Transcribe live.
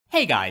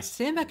Hey guys,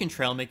 today I'm back in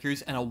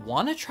Trailmakers and I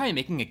want to try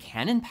making a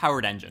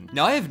cannon-powered engine.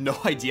 Now I have no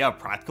idea how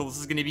practical this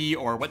is going to be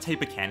or what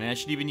type of cannon I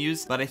should even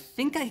use, but I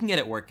think I can get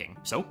it working.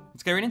 So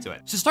let's get right into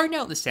it. So starting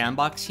out in the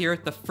sandbox here,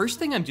 the first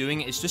thing I'm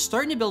doing is just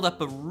starting to build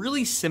up a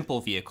really simple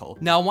vehicle.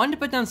 Now I wanted to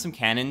put down some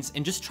cannons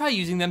and just try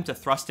using them to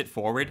thrust it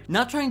forward.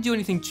 Not trying to do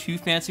anything too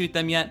fancy with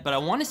them yet, but I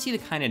want to see the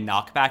kind of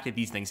knockback that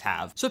these things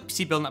have. So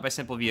see building up my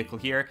simple vehicle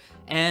here,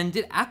 and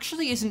it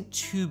actually isn't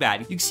too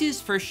bad. You can see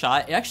this first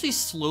shot, it actually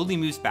slowly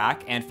moves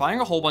back and firing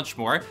a whole bunch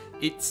more,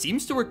 it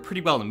seems to work pretty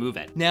well to move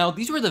it. Now,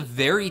 these were the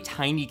very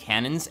tiny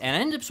cannons, and I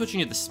ended up switching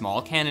to the small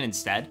cannon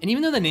instead. And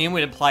even though the name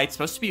would imply it's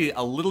supposed to be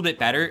a little bit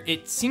better,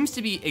 it seems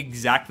to be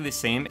exactly the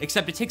same,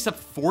 except it takes up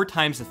 4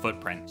 times the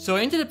footprint. So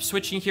I ended up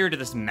switching here to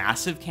this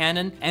massive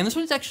cannon, and this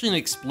one's actually an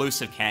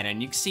explosive cannon.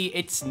 You can see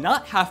it's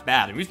not half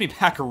bad. It moves me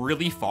back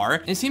really far,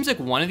 and it seems like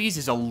one of these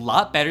is a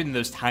lot better than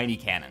those tiny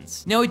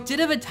cannons. Now, it did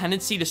have a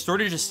tendency to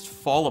sort of just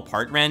fall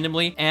apart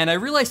randomly, and I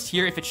realized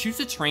here if it shoots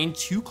a terrain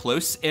too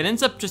close, it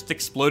ends up just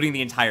exploding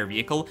the entire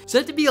vehicle, so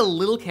I have to be a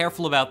little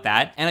careful about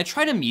that. And I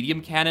tried a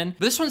medium cannon,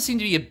 but this one seemed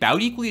to be about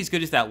equally as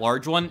good as that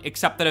large one,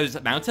 except that it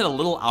was mounted a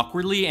little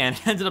awkwardly and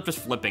ended up just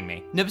flipping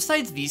me. Now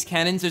besides these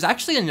cannons, there's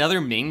actually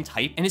another main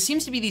type, and it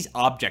seems to be these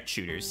object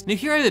shooters. Now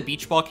here I have a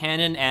beach ball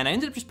cannon, and I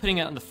ended up just putting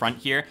it on the front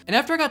here, and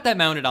after I got that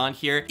mounted on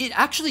here, it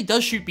actually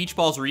does shoot beach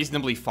balls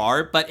reasonably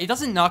far, but it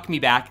doesn't knock me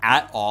back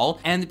at all,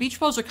 and the beach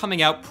balls are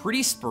coming out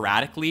pretty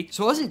sporadically,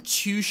 so I wasn't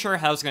too sure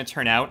how it was going to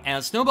turn out. And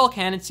the snowball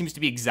cannon seems to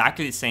be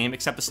exactly the same,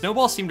 except the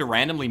snowballs seem to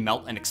randomly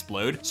melt and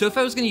explode. So if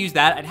I was going to use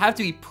that, I'd have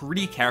to be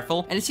pretty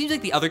careful, and it seems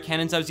like the other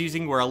cannons I was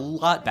using were a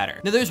lot better.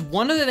 Now there's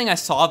one other thing I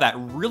saw that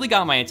really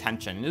got my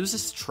attention, and it was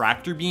this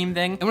tractor beam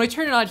thing, and when I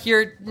turn it on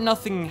here,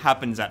 nothing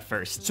happens at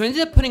first. So I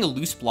ended up putting a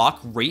loose block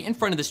right in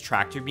front of this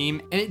tractor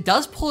beam, and it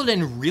does pull it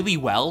in really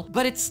well,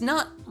 but it's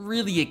not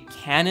really a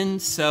cannon,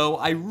 so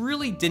I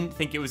really didn't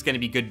think it was going to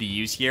be good to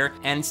use here,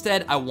 and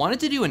instead I wanted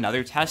to do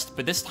another test,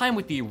 but this time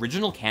with the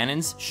original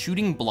cannons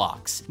shooting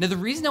blocks. Now the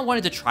reason I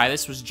wanted to try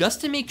this was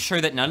just to make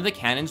sure that none of the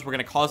cannons were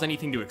going to cause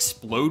anything to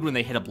explode when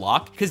they hit a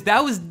block, because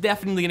that was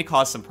definitely going to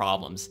cause some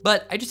problems.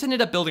 But I just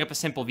ended up building up a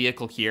simple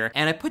vehicle here,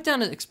 and I put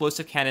down an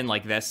explosive cannon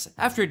like this.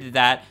 After I did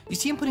that, you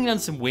see I'm putting down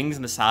some wings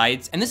on the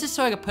sides, and this is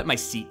so I could put my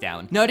seat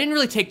down. Now I didn't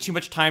really take too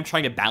much time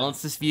trying to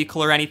balance this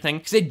vehicle or anything,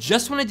 because I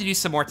just wanted to do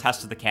some more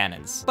tests with the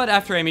cannons. But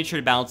after I made sure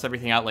to balance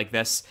everything out like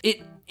this,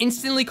 it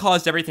instantly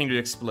caused everything to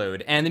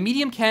explode, and the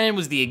medium cannon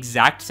was the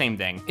exact same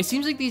thing. It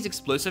seems like these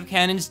explosive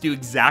cannons do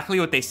exactly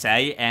what they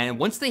say, and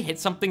once they hit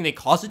something, they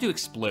cause it to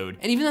explode.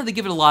 And even though they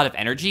give it a lot of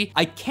energy,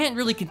 I can't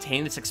really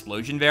contain this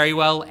explosion very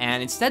well,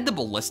 and instead the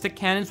ballistic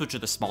cannons, which are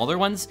the smaller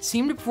ones,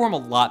 seem to perform a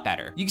lot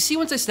better. You can see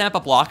once I snap a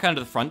block onto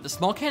the front, the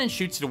small cannon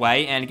shoots it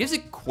away, and it gives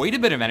it quite a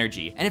bit of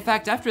energy. And in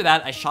fact, after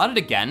that, I shot it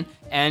again,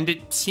 and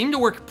it seemed to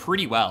work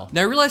pretty well.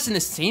 Now I realized in the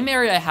same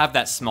area I have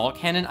that small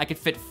cannon, I could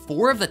fit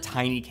 4 of the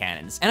tiny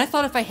cannons, and I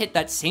thought if I hit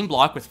that same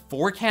block with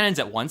 4 cannons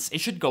at once, it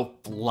should go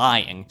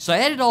flying. So I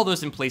added all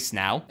those in place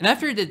now, and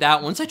after I did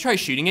that, once I try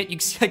shooting it, you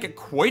can see I get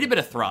quite a bit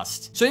of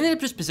thrust. So I ended up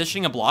just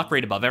positioning a block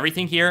right above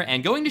everything here,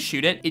 and going to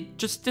shoot it, it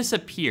just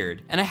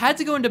disappeared. And I had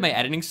to go into my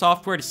editing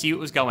software to see what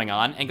was going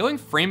on, and going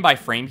frame by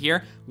frame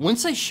here,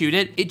 once I shoot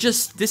it, it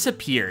just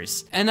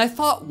disappears. And I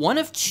thought one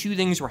of 2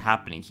 things were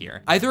happening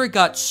here. Either it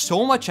got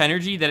so much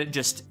energy that it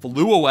just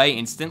flew away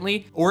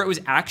instantly, or it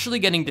was actually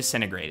getting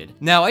disintegrated.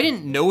 Now, I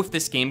didn't know if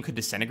this game could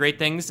disintegrate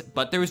things,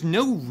 but there was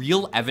no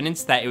real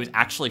evidence that it was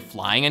actually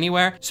flying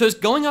anywhere. So I was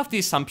going off the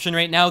assumption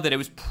right now that it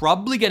was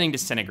probably getting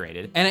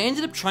disintegrated. And I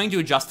ended up trying to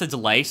adjust the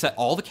delay so that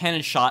all the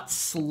cannons shot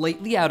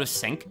slightly out of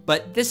sync,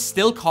 but this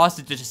still caused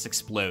it to just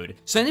explode.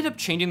 So I ended up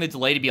changing the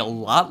delay to be a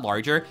lot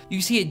larger. You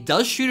can see it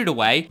does shoot it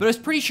away, but I was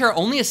pretty sure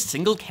only a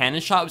single cannon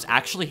shot was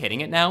actually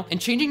hitting it now,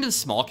 and changing to the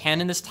small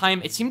cannon this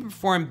time, it seemed to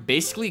perform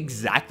basically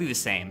exactly the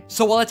same.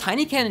 So while the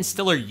tiny cannons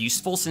still are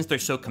useful since they're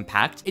so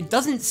compact, it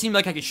doesn't seem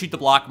like I could shoot the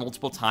block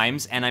multiple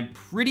times, and I'm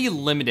pretty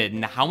limited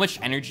in how much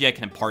energy I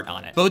can impart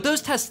on it. But with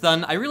those tests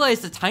done, I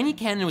realized the tiny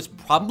cannon was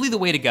probably the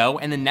way to go,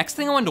 and the next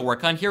thing I wanted to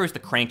work on here was the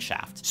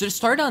crankshaft. So to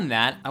start on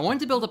that, I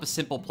wanted to build up a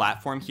simple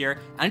platform here,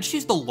 and I just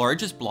used the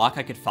largest block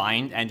I could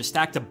find and just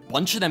stacked a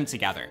bunch of them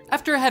together.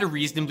 After I had a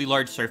reasonably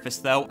large surface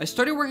though, I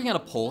started working on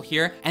a pole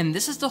here, and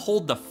this is to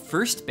hold the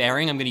first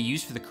bearing I'm going to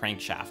use for the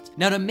crankshaft.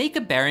 Now to make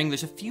a bearing,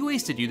 there's a few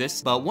ways to do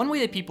this, but one way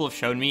that people have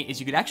shown me is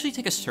you could actually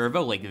take a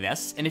servo like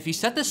this, and if you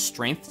set the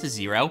strength to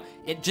 0,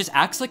 it just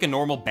acts like a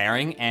normal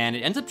bearing, and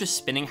it ends up just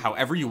spinning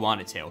however you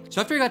want it to.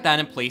 So after I got that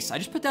in place, I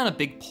just put down a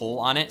big pole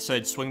on it so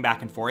it'd swing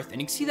back and forth, and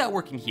you can see that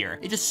working here.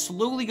 It just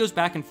slowly goes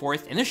back and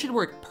forth, and this should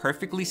work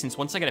perfectly since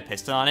once I get a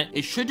piston on it,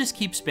 it should just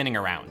keep spinning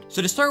around.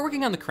 So to start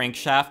working on the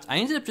crankshaft, I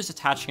ended up just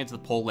attaching it to the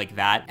pole like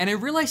that, and I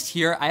realized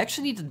here I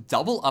actually need to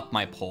double up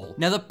my pole.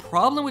 Now the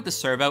problem with the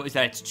servo is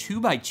that it's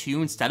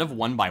 2x2 instead of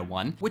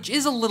 1x1, which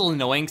is a little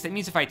annoying because that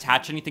means if I I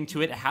attach anything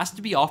to it, it has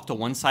to be off to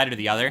one side or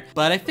the other,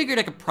 but I figured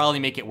I could probably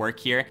make it work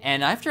here.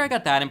 And after I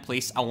got that in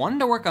place, I wanted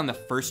to work on the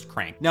first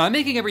crank. Now I'm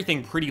making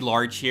everything pretty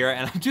large here,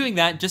 and I'm doing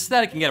that just so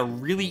that I can get a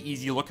really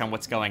easy look on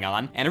what's going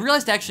on. And I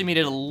realized I actually made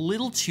it a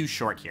little too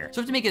short here. So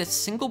I have to make it a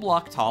single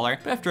block taller,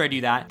 but after I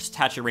do that, just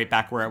attach it right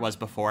back where it was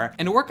before.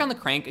 And to work on the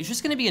crank, it's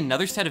just gonna be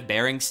another set of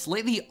bearings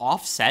slightly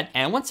offset.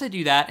 And once I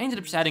do that, I ended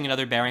up just adding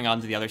another bearing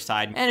onto the other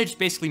side, and it just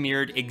basically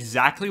mirrored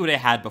exactly what I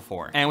had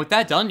before. And with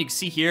that done, you can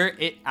see here,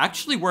 it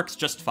actually works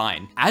just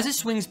fine. As it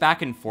swings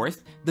back and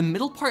forth, the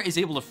middle part is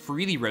able to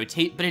freely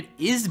rotate, but it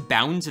is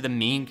bound to the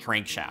main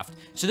crankshaft.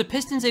 So the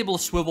piston's able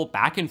to swivel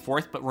back and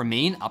forth, but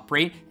remain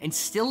upright and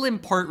still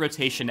impart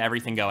rotation to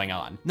everything going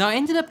on. Now I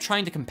ended up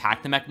trying to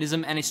compact the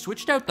mechanism, and I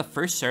switched out the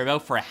first servo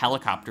for a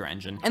helicopter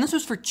engine. And this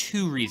was for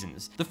two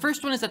reasons. The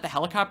first one is that the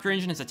helicopter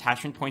engine has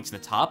attachment points in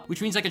the top,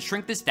 which means I could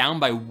shrink this down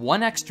by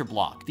one extra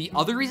block. The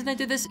other reason I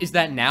did this is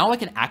that now I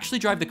can actually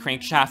drive the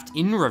crankshaft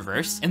in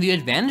reverse, and the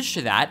advantage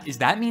to that is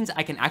that means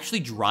I can actually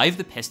drive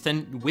the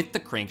piston with the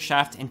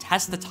crankshaft and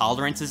test the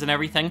tolerances and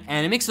everything,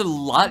 and it makes it a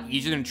lot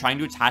easier than trying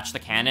to attach the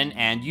cannon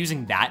and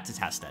using that to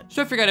test it.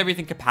 So I figured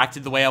everything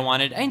compacted the way I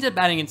wanted. I ended up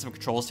adding in some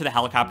controls to the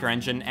helicopter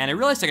engine, and I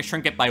realized I could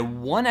shrink it by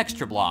one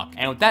extra block,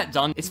 and with that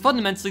done, it's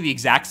fundamentally the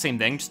exact same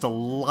thing, just a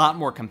lot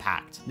more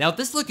compact. Now with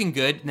this looking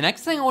good, the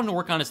next thing I want to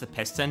work on is the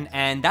piston,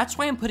 and that's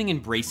why I'm putting in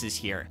braces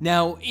here.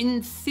 Now,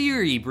 in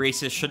theory,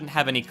 braces shouldn't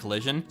have any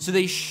collision, so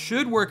they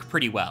should work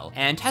pretty well,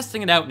 and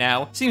testing it out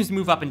now, seems to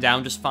move up and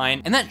down just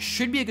fine, and that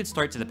should be a good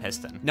start to the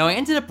piston. Now I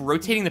ended up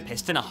rotating the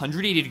piston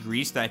 180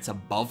 degrees so that it's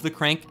above the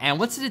crank, and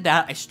once I did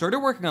that, I started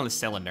working on the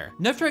cylinder.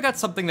 And after I got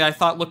something that I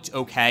thought looked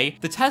okay,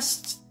 the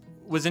test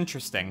was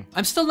interesting.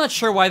 I'm still not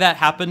sure why that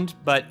happened,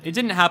 but it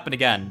didn't happen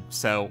again,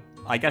 so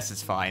I guess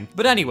it's fine.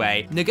 But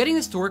anyway, now getting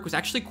this to work was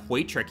actually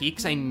quite tricky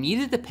because I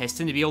needed the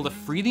piston to be able to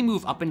freely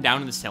move up and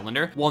down in the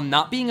cylinder while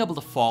not being able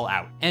to fall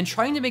out. And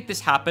trying to make this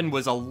happen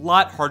was a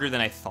lot harder than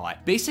I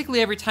thought.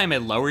 Basically, every time I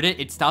lowered it,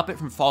 it'd stop it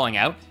from falling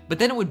out, but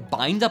then it would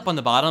bind up on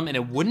the bottom and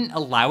it wouldn't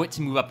allow it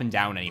to move up and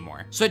down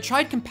anymore. So I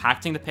tried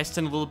compacting the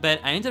piston a little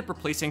bit. I ended up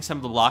replacing some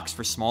of the blocks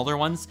for smaller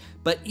ones,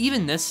 but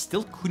even this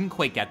still couldn't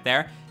quite get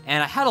there,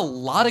 and I had a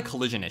lot of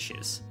collision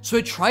issues. So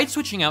I tried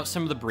switching out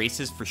some of the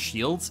braces for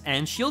shields,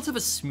 and shields have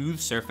a smooth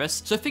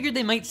surface, so I figured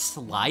they might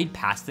slide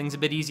past things a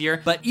bit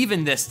easier, but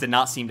even this did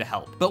not seem to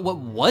help. But what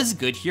was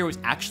good here was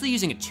actually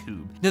using a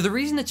tube. Now the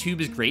reason the tube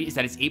is great is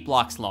that it's 8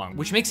 blocks long,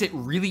 which makes it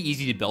really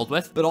easy to build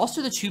with, but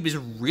also the tube is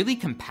really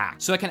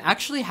compact, so I can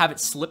actually have it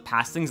slip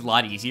past things a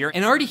lot easier.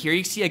 And already here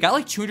you see I got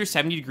like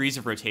 270 degrees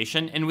of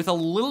rotation, and with a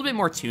little bit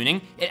more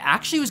tuning, it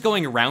actually was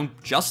going around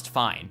just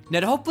fine. Now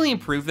to hopefully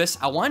improve this,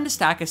 I wanted to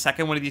stack a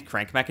second one of these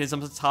crank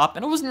mechanisms at the top,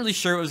 and I wasn't really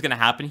sure what was going to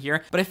happen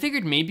here, but I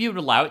figured maybe it would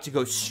allow it to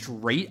go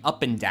straight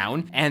up and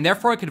down, and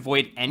therefore I could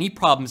avoid any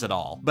problems at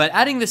all. But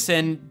adding this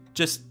in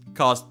just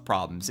caused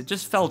problems. It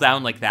just fell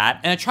down like that,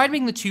 and I tried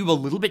making the tube a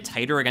little bit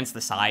tighter against the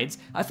sides.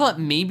 I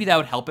thought maybe that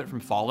would help it from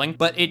falling,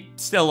 but it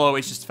still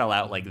always just fell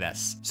out like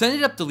this. So I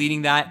ended up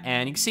deleting that,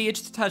 and you can see it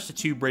just attached the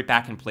tube right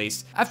back in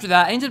place. After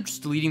that, I ended up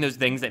just deleting those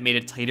things that made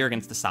it tighter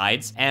against the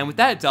sides, and with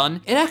that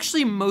done, it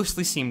actually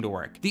mostly seemed to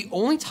work. The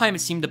only time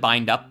it seemed to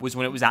bind up was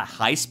when it was at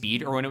high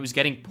speed or when it was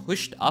getting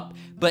pushed up,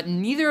 but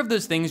neither of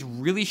those things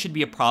really should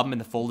be a problem in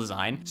the full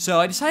design. So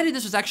I decided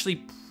this was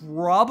actually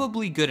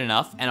probably good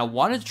enough, and I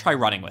wanted to try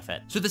running with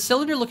it. So the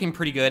cylinder looking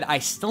pretty good, I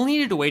still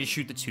needed a way to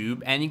shoot the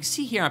tube, and you can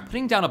see here I'm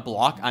putting down a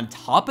block on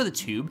top of the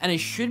tube, and I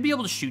should be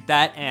able to shoot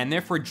that and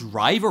therefore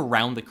drive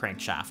around the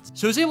crankshaft.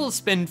 So I was able to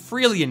spin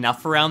freely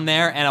enough around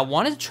there, and I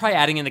wanted to try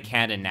adding in the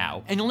cannon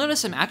now. And you'll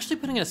notice I'm actually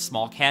putting in a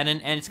small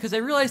cannon, and it's because I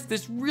realized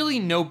there's really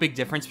no big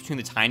difference between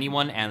the tiny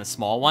one and the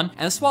small one,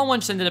 and the small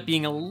one just ended up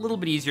being a little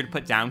bit easier to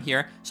put down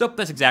here, so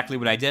that's exactly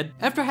what I did.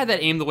 After I had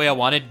that aimed the way I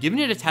wanted, giving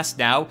it a test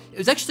now, it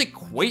was actually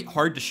quite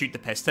hard to shoot the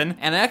piston,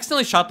 and I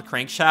accidentally shot the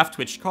crankshaft,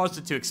 which caused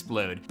it to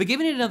explode. But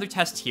giving it another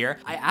test here,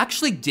 I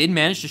actually did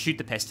manage to shoot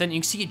the piston. You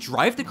can see it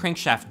drive the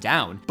crankshaft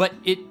down, but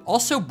it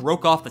also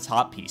broke off the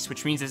top piece,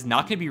 which means it's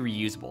not going to be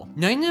reusable.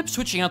 Now I ended up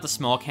switching out the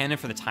small cannon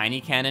for the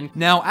tiny cannon.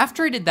 Now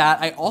after I did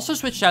that, I also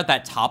switched out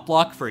that top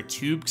block for a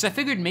tube, because I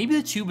figured maybe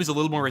the tube was a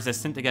little more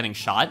resistant to getting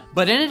shot,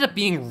 but it ended up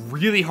being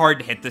really hard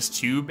to hit this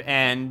tube,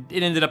 and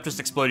it ended up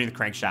just exploding the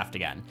crankshaft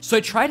again. So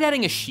I tried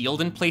adding a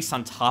shield in place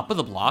on top of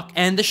the block,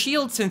 and the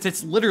shield, since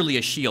it's literally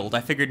a shield,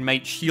 I figured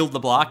might shield the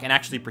block and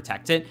actually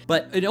protect it,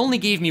 but it only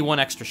gave me one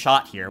extra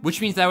shot here, which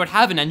means that I would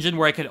have an engine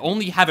where I could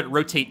only have it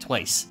rotate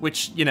twice,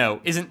 which, you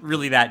know, isn't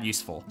really that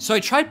useful. So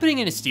I tried putting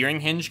in a steering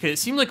hinge because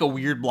it seemed like a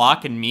weird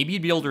block and maybe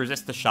you'd be able to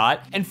resist the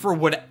shot, and for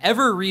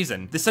whatever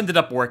reason, this ended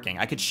up working.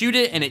 I could shoot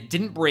it and it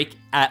didn't break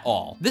at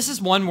all. This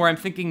is one where I'm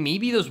thinking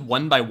maybe those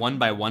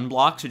 1x1x1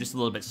 blocks are just a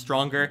little bit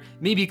stronger,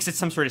 maybe because it's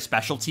some sort of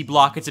specialty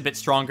block it's a bit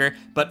stronger,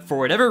 but for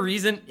whatever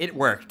reason, it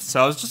worked.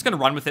 So I was just gonna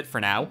run with it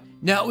for now.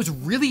 Now, it was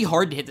really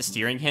hard to hit the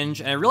steering hinge,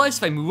 and I realized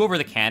if I move over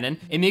the cannon,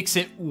 it makes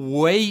it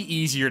way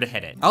easier to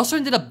hit it. I also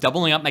ended up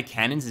doubling up my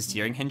cannons and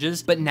steering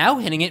hinges, but now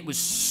hitting it was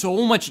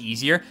so much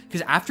easier,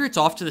 because after it's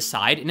off to the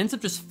side, it ends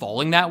up just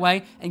falling that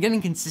way, and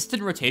getting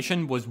consistent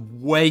rotation was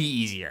way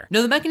easier.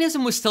 Now, the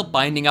mechanism was still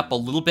binding up a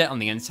little bit on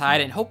the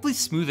inside, and hopefully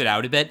smooth it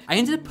out a bit. I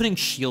ended up putting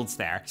shields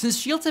there. Since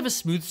shields have a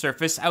smooth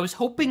surface, I was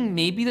hoping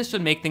maybe this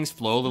would make things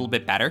flow a little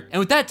bit better. And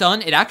with that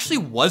done, it actually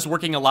was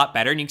working a lot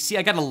better, and you can see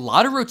I got a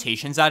lot of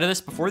rotations out of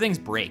this before things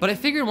break. But I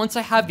figured once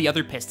I have the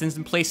other pistons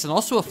in place and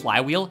also a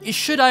flywheel, it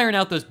should iron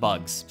out those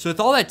bugs. So with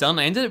all that done,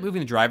 I ended up moving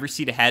the driver's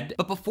seat ahead,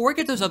 but before I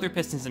get those other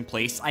pistons in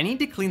place, I need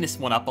to clean this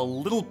one up a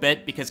little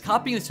bit because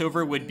copying this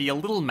over would be a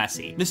little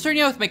messy. Now,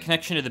 starting out with my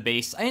connection to the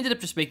base, I ended up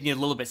just making it a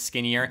little bit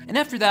skinnier, and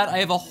after that, I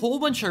have a whole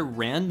bunch of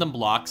random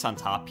blocks on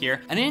top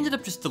here, and I ended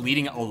up just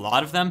deleting a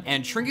lot of them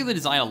and shrinking the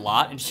design a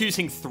lot and just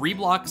using 3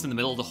 blocks in the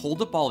middle to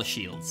hold up all the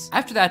shields.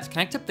 After that, to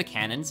connect up the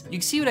cannons, you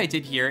can see what I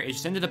did here is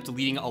just ended up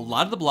deleting a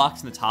lot of the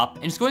blocks in the top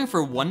and just going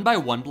for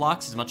 1x1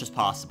 blocks as much as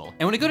possible.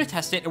 And when I go to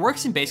test it, it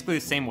works in basically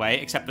the same way,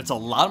 except it's a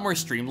lot more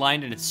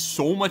streamlined and it's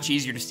so much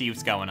easier to see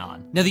what's going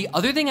on. Now, the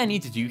other thing I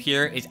need to do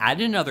here is add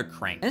in another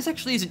crank, and this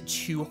actually isn't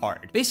too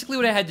hard. Basically,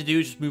 what I had to do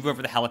is just move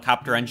over the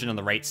helicopter engine on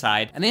the right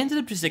side, and I ended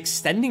up just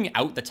extending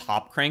out the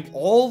top crank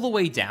all the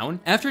way down.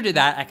 After I did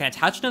that, I can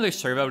attach another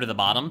servo to the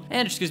bottom,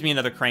 and it just gives me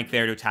another crank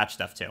there to attach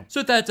stuff to.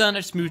 So with that done, I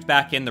just moved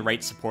back in the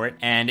right support,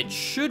 and it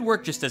should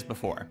work just as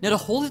before. Now, to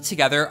hold it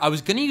together, I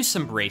was gonna use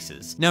some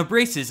braces. Now,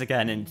 braces,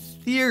 again, in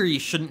theory,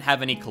 shouldn't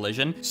have any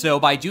collision, so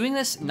by doing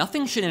this,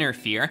 nothing should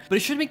interfere, but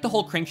it should make the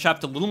whole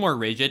crankshaft a little more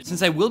rigid,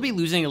 since I will be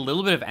losing a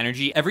little bit of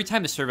energy every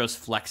time the servos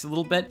flex a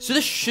little bit, so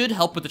this should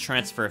help with the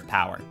transfer of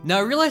power. Now,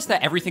 I realized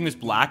that everything was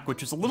black,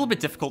 which was a little bit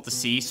difficult to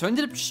see, so I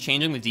ended up just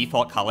changing the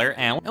default color,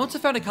 and once I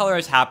found a color I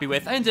was happy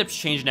with, I ended up just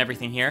changing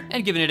everything here,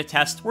 and giving it a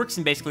test. Works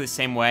in basically the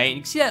same way, and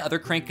you can see that other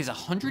crank is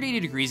 180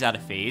 degrees out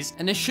of phase,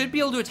 and I should be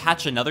able to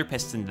attach another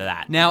piston to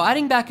that. Now,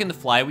 adding back in the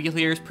flywheel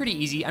here is pretty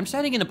easy. I'm just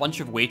adding in a bunch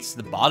of weights to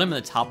the bottom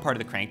and the top part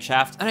of the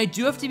crankshaft, and I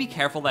do have to be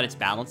careful that it's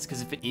balanced,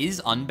 because if it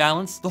is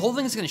unbalanced, the whole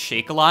thing is going to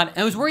shake a lot, and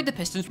I was worried the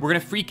pistons were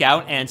going to freak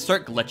out and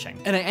start glitching.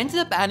 And I ended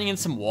up adding in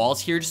some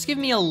walls here, just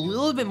giving me a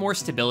little bit more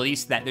stability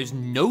so that there's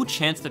no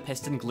chance of the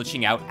piston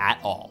glitching out at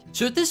all.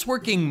 So with this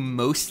working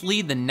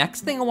mostly, the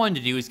next thing I wanted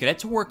to do is get it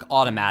to work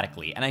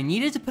automatically, and I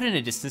needed to put in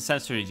a distance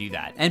sensor to do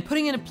that. And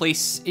putting it in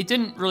place, it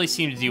didn't really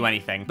seem to do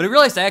anything, but I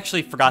realized I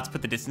actually forgot to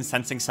put the distance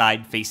sensing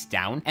side face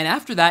down, and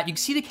after that, you can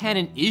see the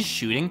cannon is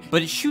shooting,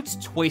 but it shoots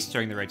twice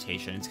during the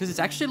rotation. It's because it's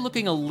actually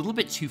looking a little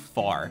bit too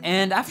far.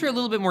 And after a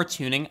little bit more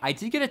tuning, I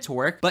did get it to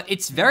work, but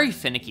it's very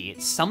finicky.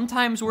 It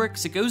sometimes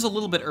works, it goes a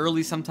little bit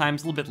early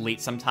sometimes, a little bit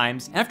late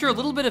sometimes. And after a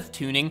little bit of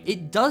tuning,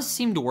 it does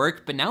seem to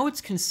work, but now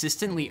it's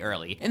consistently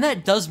early. And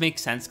that does make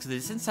sense because the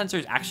distance sensor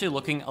is actually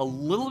looking a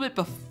little bit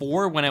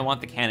before when I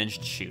want the cannons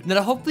to shoot. Now,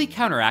 to hopefully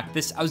counteract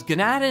this, I was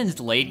gonna add in a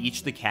delay to each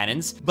of the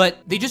cannons, but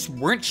they just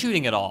weren't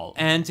shooting at all.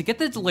 And to get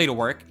the delay to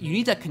work, you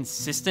need that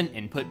consistent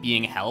input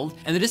being held,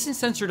 and the distance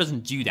sensor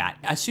doesn't do that.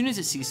 As soon as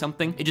it sees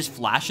something, it just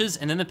flashes,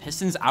 and then the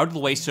piston's out of the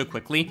way so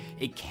quickly,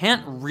 it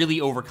can't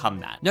really overcome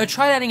that. Now, I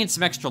tried adding in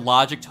some extra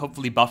logic to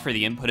hopefully buffer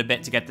the input a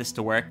bit to get this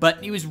to work,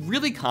 but it was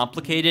really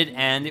complicated,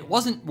 and it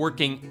wasn't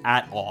working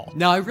at all.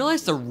 Now, I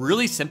realized a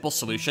really simple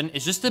solution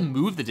is just to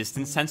move the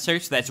distance sensor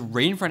so that it's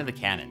right in front of the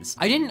cannons.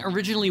 I didn't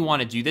originally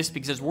want to do this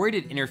because I was worried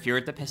it'd interfere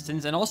with the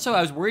pistons, and also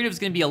I was worried it was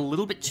going to be a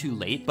little bit too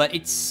late, but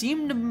it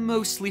seemed to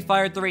mostly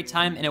fire at the right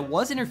time, and it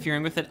was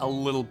interfering with it a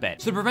little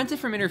bit. So to prevent it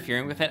from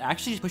interfering with it, I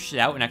actually just pushed it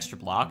out an extra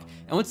block,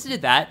 and once it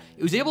did that,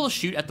 it was able to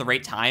shoot at the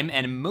right time,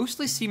 and it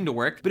mostly seemed to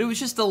work, but it was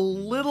just a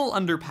little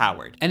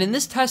underpowered. And in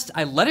this test,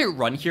 I let it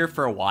run here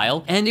for a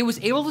while, and it was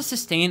able to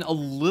sustain a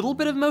little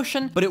bit of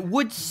motion, but it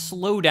would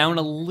slow down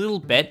a little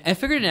bit. I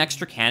figured an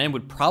extra cannon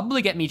would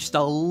probably get me just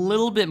a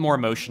little bit more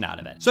motion out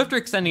of it. So after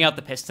extending out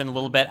the piston a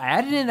little bit, I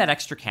added in that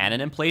extra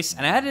cannon in place,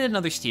 and I added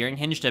another steering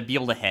hinge to be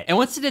able to hit. And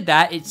once it did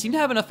that, it seemed to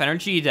have enough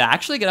energy to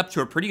actually get up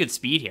to a pretty good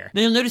speed here.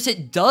 Now, you'll notice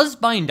it does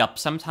bind up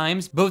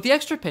sometimes, but with the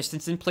extra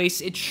pistons in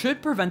place, it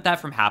should prevent that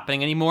from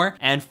happening anymore.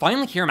 And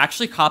finally here, I'm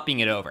actually copying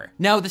it over.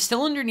 Now, the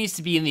cylinder needs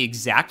to be in the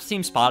exact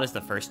same spot as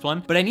the first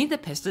one, but I need the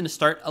piston to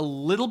start a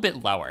little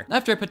bit lower.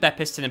 After I put that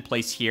piston in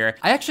place here,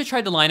 I actually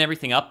tried to line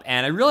everything up,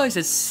 and I realized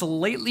it's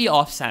slightly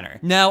off center.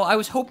 Now, I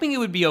was hoping it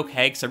would be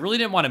okay, because I really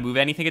didn't want to move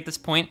anything at this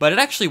point, but it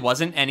actually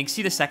wasn't, and you can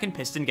see the second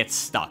piston gets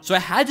stuck. So I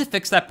had to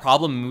fix that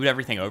problem and move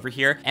everything over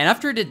here, and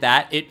after I did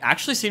that, it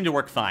actually seemed to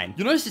work fine.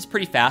 You'll notice it's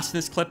pretty fast in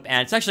this clip,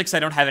 and it's actually because I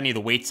don't have any of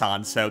the weights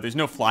on, so there's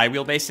no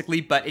flywheel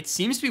basically, but it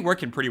seems to be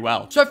working pretty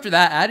well. So after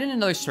that, I added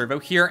another servo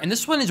here, and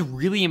this one is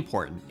really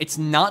important. It's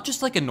not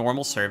just like a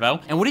normal servo,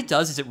 and what it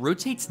does is it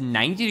rotates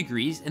 90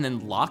 degrees and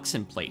then locks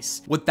in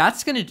place. What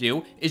that's gonna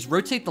do is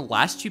rotate the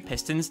last two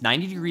pistons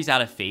 90 degrees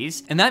out of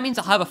phase, and that means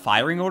I'll have a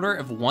firing order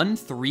of 1,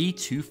 3,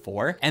 2,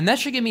 4, and that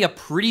should give me a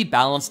pretty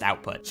balanced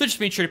output. So just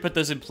made sure to put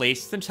those in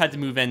place, then just had to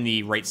move in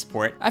the right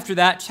support. After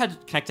that, just had to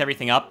connect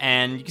everything up,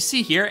 and you can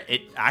see here,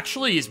 it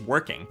actually is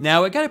working.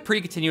 Now, I got a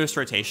pretty continuous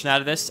rotation out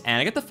of this, and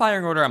I got the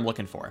firing order I'm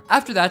looking for.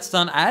 After that's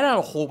done, I added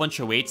a whole bunch bunch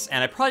of weights,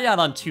 and I probably add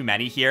on too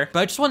many here, but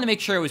I just wanted to make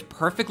sure it was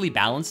perfectly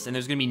balanced and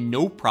there's gonna be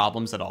no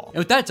problems at all. And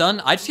with that done,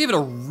 I just gave it a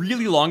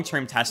really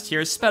long-term test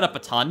here, sped up a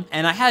ton,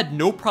 and I had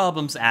no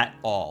problems at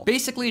all.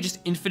 Basically, it just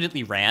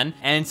infinitely ran,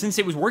 and since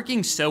it was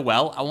working so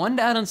well, I wanted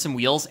to add on some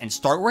wheels and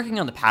start working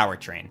on the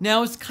powertrain.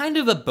 Now, it's kind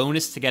of a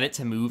bonus to get it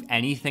to move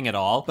anything at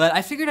all, but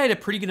I figured I had a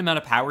pretty good amount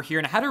of power here,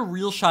 and I had a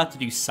real shot to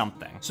do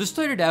something. So I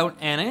started out,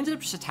 and I ended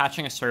up just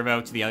attaching a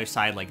servo to the other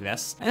side like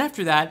this, and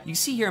after that, you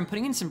see here, I'm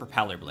putting in some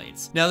propeller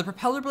blades. Now, the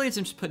propeller blades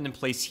I'm just putting in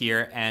place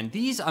here, and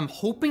these I'm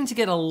hoping to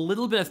get a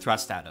little bit of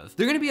thrust out of.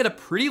 They're gonna be at a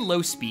pretty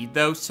low speed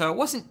though, so I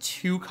wasn't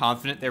too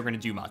confident they were gonna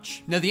do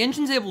much. Now, the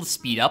engine's able to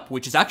speed up,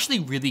 which is actually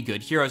really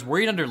good here. I was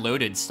worried under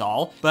load it'd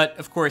stall, but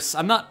of course,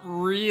 I'm not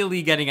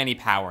really getting any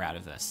power out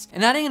of this.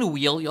 And adding in a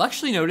wheel, you'll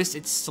actually notice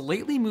it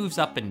slightly moves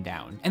up and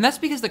down. And that's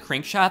because the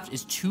crankshaft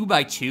is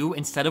 2x2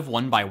 instead of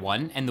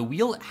 1x1, and the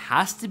wheel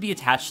has to be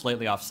attached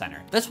slightly off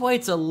center. That's why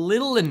it's a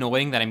little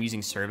annoying that I'm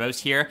using servos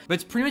here, but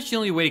it's pretty much the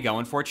only way to go,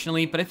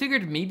 unfortunately. But I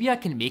figured maybe I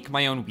can make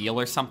my own wheel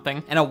or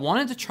something, and I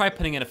wanted to try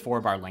putting in a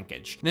 4-bar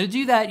linkage. Now, to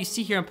do that, you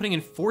see here I'm putting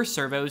in 4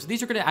 servos.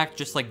 These are going to act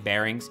just like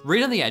bearings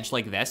right on the edge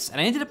like this, and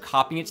I ended up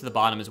copying it to the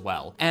bottom as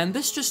well. And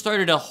this just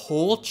started a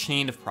whole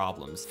chain of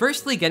problems.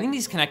 Firstly, getting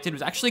these connected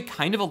was actually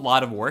kind of a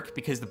lot of work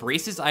because the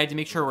braces I had to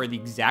make sure were the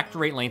exact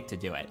right length to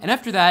do it. And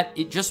after that,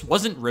 it just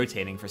wasn't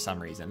rotating for some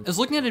reason. I was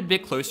looking at it a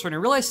bit closer and I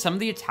realized some of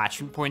the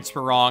attachment points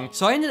were wrong,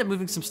 so I ended up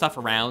moving some stuff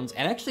around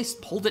and actually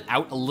pulled it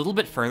out a little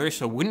bit further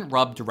so it wouldn't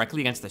rub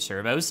directly against the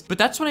servos. But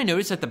that's when I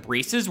noticed that the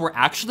braces were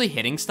actually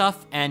hitting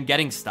stuff and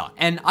getting stuck.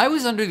 And I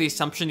was under the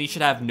assumption these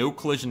should have no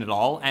collision at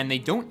all, and they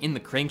don't in the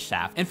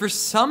crankshaft. And for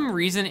some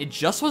reason, it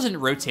just wasn't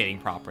rotating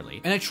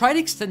properly. And I tried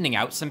extending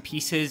out some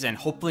pieces and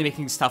hopefully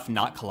making stuff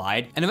not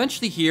collide. And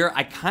eventually here,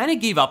 I kind of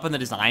gave up on the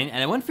design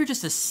and I went for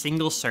just a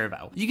single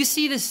servo. You can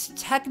see this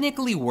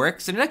technically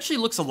works and it actually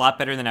looks a lot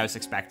better than I was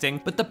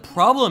expecting. But the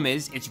problem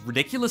is it's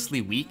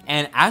ridiculously weak.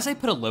 And as I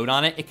put a load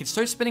on it, it could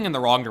start spinning in the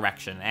wrong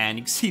direction. And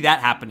you can see that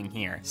happening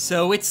here.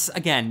 So it's,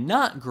 again,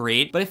 not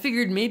great, but I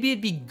figured maybe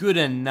it'd be good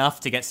enough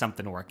to get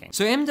something working.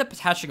 So I ended up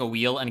attaching a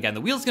wheel. And again,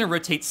 the wheel's going to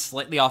rotate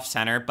slightly off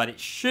center, but it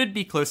should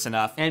be close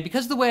enough. And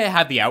because of the way I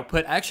have the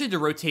output, I actually had to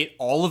rotate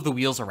all of the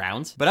wheels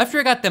around. But after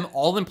I got them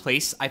all in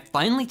place, I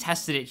finally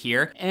tested it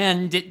here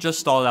and it just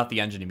stalled out the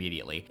engine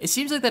immediately. It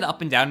seems like that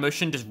up and down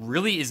motion just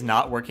really is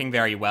not working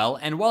very well.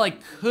 And while I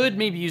could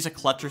maybe use a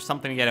clutch or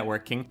something to get it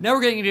working, now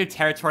we're getting into a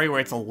territory where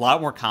it's a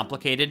lot more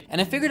complicated.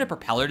 And I figured a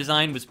propeller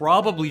design was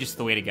probably just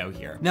the way to go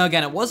here. Now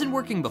again, it wasn't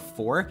working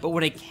before, but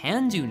what I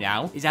can do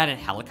now is add in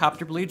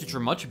helicopter blades, which are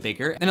much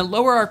bigger. And at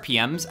lower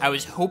RPMs, I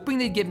was hoping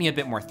they'd give me a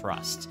bit more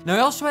thrust. Now I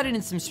also added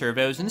in some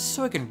servos, and this is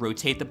so I can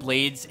rotate the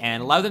blades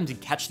and allow them to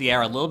catch the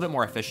air a little bit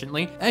more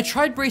efficiently. And I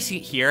tried bracing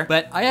it here,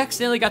 but I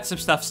accidentally got some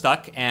stuff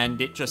stuck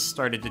and it just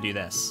started to do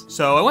this.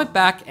 So I went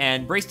back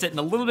and braced it in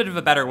a little bit of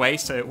a better way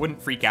so it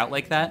wouldn't freak out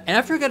like that. And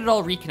after I got it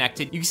all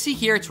reconnected, you can see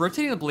here it's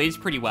rotating the blades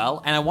pretty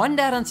well, and I wanted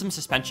to add on some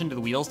suspension to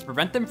the wheels to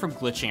prevent them from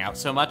glitching out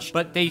so much,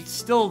 but they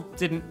still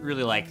didn't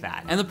really like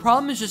that. And the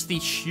problem is just the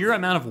sheer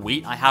amount of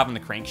weight I have in the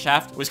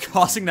crankshaft was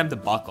causing them to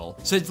buckle.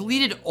 So I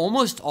deleted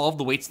almost all of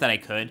the weights that I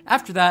could.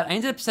 After that, I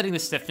ended up setting the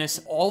stiffness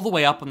all the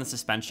way up on the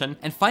suspension,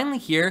 and finally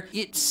here,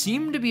 it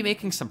seemed to be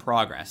making some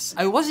progress.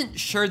 I wasn't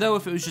sure though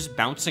if it was just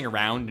bouncing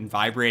around and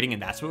vibrating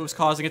and that's what was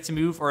causing it to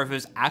move, or if it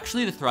was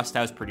actually the thrust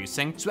I was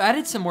producing. So I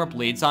added some more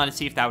blades on to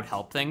see if that would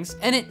help things,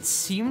 and it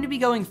seemed to be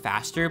going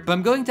faster, but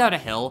I'm going down a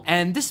hill,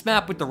 and this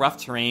map with the rough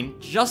terrain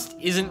just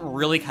isn't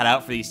really cut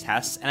out for these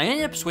tests, and I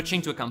ended up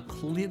switching to a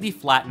completely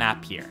flat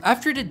map here.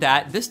 After I did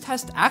that, this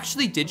test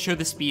actually did show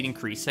the speed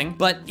increasing,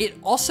 but it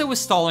also was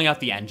stalling out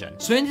the engine.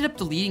 So I ended up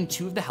deleting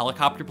 2 of the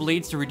helicopter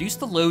blades to reduce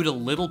the load a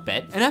little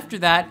bit, and after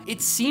that,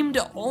 it seemed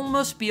to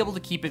almost be able to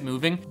keep it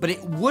moving, but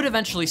it would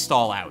eventually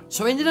stall out.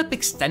 So I ended up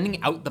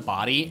extending out the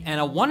body, and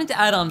I wanted to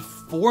add on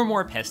 4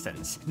 more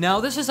pistons. Now,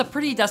 this is a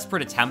pretty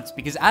desperate attempt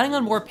because adding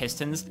on more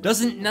pistons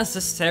doesn't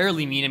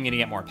necessarily mean I'm gonna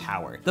get more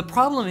power. The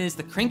problem is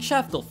the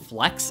crankshaft will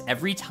flex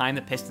every time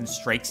the piston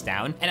strikes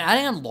down, and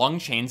adding on long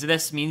chains of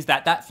this means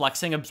that that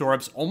flexing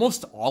absorbs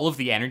almost all of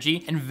the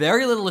energy and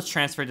very little is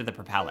transferred to the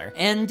propeller.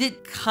 And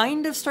it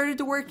kind of started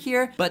to work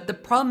here, but the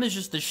problem is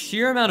just the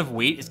sheer amount of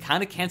weight is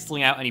kind of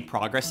canceling out any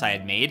progress I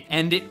had made,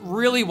 and it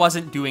really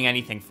wasn't doing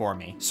anything for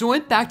me. So I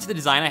went back to the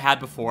design I had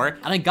before,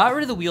 and I got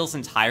rid of the wheels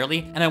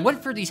entirely, and I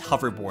went for these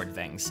hoverboard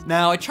things.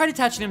 Now, I tried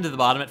attaching them to the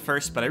bottom at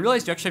first, but I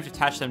realized you actually have to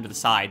attach them to the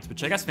sides,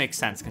 which I guess makes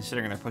sense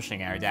considering they're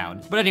pushing air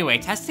down. But anyway,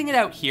 testing it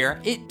out here,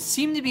 it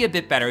seemed to be a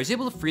bit better. I was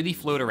able to freely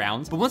float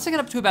around, but once I got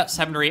up to about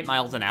 7 or 8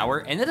 miles an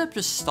hour, it ended up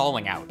just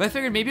stalling out. But I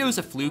figured maybe it was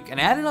a fluke, and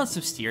I added on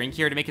some steering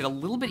here to make it a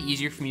little bit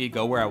easier for me to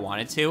go where I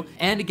wanted to.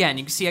 And again,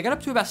 you can see I got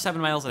up to about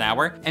 7 miles an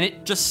hour, and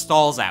it just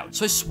stalls out.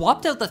 So I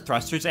swapped out the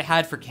thrusters I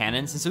had for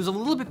cannons since it was a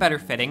little bit better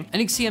fitting,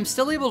 and you can see I'm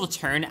still able to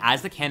turn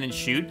as the cannons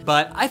shoot,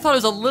 but I thought it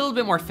was a little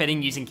bit more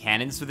fitting using cannons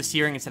cannons for the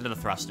steering instead of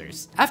the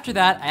thrusters. After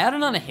that, I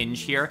added on a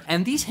hinge here,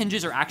 and these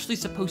hinges are actually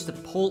supposed to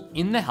pull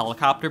in the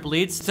helicopter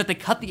blades so that they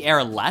cut the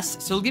air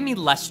less, so it'll give me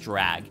less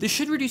drag. This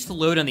should reduce the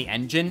load on the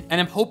engine,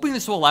 and I'm hoping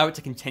this will allow it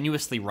to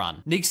continuously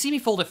run. Now you can see me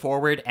fold it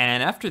forward,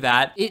 and after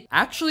that, it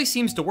actually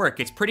seems to work.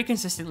 It's pretty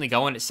consistently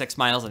going at 6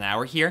 miles an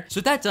hour here. So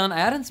with that done, I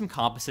added in some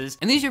compasses,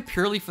 and these are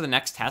purely for the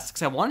next test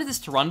because I wanted this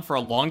to run for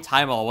a long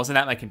time while I wasn't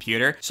at my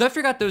computer. So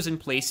after I got those in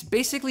place,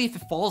 basically if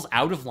it falls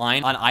out of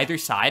line on either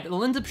side,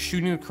 it'll end up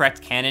shooting the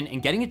correct cannon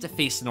and getting it to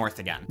face north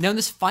again. Now in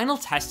this final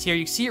test here,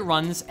 you see it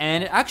runs,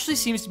 and it actually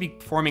seems to be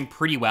performing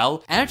pretty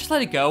well. And I just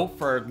let it go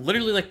for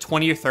literally like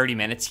 20 or 30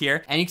 minutes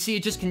here, and you can see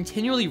it just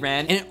continually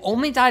ran, and it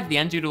only died at the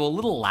end due to a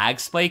little lag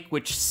spike,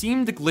 which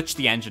seemed to glitch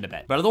the engine a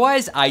bit. But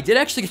otherwise, I did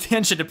actually get the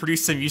engine to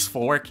produce some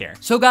useful work here.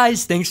 So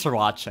guys, thanks for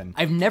watching.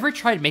 I've never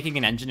tried making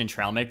an engine in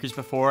Trailmakers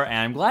before, and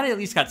I'm glad I at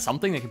least got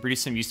something that can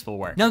produce some useful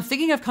work. Now I'm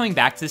thinking of coming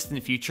back to this in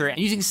the future and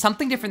using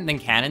something different than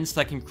cannons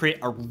so I can create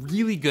a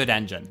really good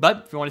engine.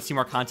 But if you want to see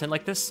more content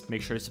like this,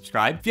 make sure to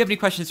subscribe. If you have any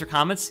questions or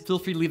comments, feel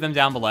free to leave them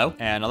down below.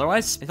 And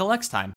otherwise, until next time.